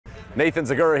Nathan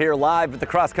Zegura here live at the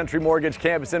Cross Country Mortgage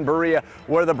campus in Berea,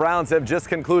 where the Browns have just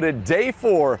concluded day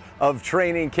 4 of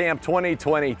training camp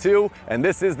 2022. And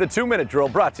this is the 2-minute drill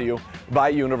brought to you by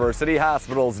University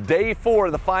Hospitals. Day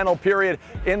 4, the final period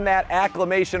in that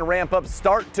acclimation ramp-up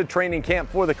start to training camp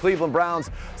for the Cleveland Browns.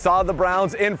 Saw the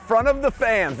Browns in front of the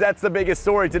fans. That's the biggest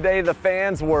story today. The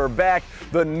fans were back.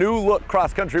 The new look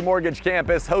Cross Country Mortgage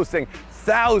campus hosting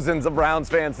thousands of Browns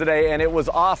fans today, and it was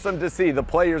awesome to see the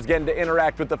players getting to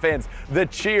interact with the fans, the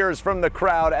cheers from the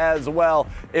crowd as well.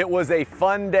 It was a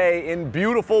fun day in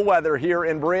beautiful weather here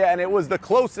in Berea, and it was the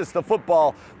closest to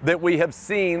football that we have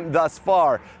seen thus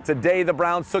far. Today, the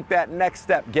Browns took that next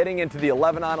step, getting into the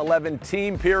 11-on-11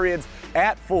 team periods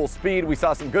at full speed. We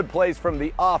saw some good plays from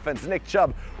the offense. Nick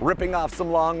Chubb ripping off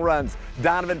some long runs.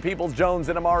 Donovan Peoples-Jones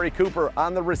and Amari Cooper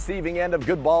on the receiving end of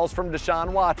good balls from Deshaun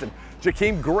Watson.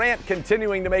 Jakeem Grant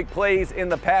continuing to make plays in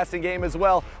the passing game as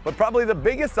well, but probably the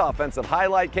biggest offensive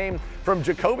highlight came from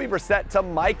Jacoby Brissett to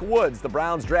Mike Woods, the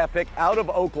Browns draft pick out of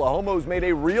Oklahoma, who's made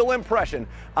a real impression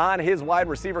on his wide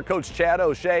receiver coach Chad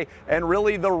O'Shea and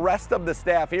really the rest of the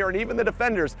staff here and even the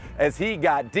defenders as he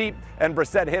got deep and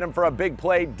Brissett hit him for a big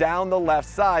play down the left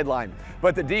sideline.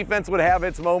 But the defense would have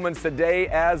its moments today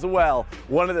as well.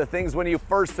 One of the things when you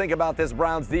first think about this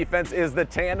Browns defense is the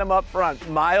tandem up front,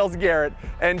 Myles Garrett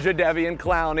and Jadeveon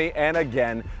Clowney, and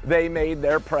again, they made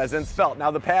their presence felt. Now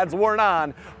the pads weren't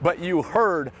on, but you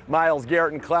heard Myles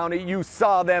Garrett and Clowney, you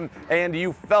saw them and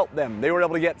you felt them. They were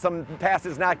able to get some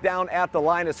passes knocked down at the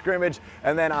line of scrimmage,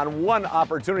 and then on one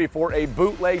opportunity for a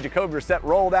bootleg, Jacoby Brissett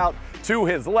rolled out to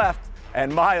his left,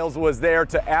 and Myles was there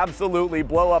to absolutely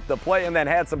blow up the play and then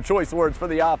had some choice words for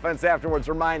the offense afterwards,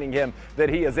 reminding him that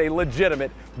he is a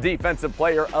legitimate Defensive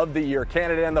Player of the Year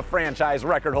candidate and the franchise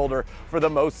record holder for the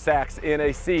most sacks in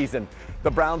a season.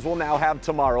 The Browns will now have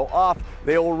tomorrow off.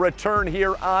 They will return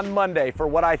here on Monday for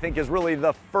what I think is really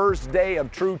the first day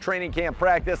of true training camp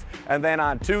practice, and then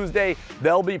on Tuesday,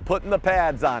 they'll be putting the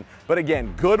pads on. But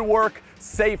again, good work,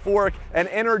 safe work, and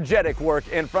energetic work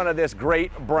in front of this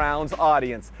great Browns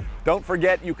audience. Don't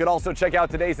forget, you can also check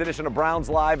out today's edition of Browns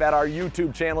Live at our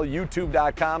YouTube channel,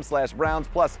 youtube.com/Browns,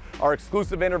 plus our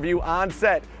exclusive interview on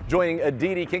set joining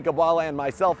Aditi Kinkhabwala and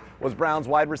myself was Browns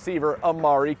wide receiver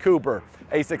Amari Cooper.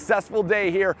 A successful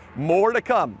day here, more to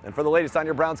come. And for the latest on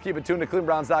your Browns, keep it tuned to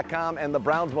ClevelandBrowns.com and the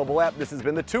Browns mobile app. This has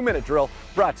been the 2-minute drill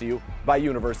brought to you by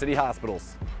University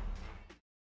Hospitals.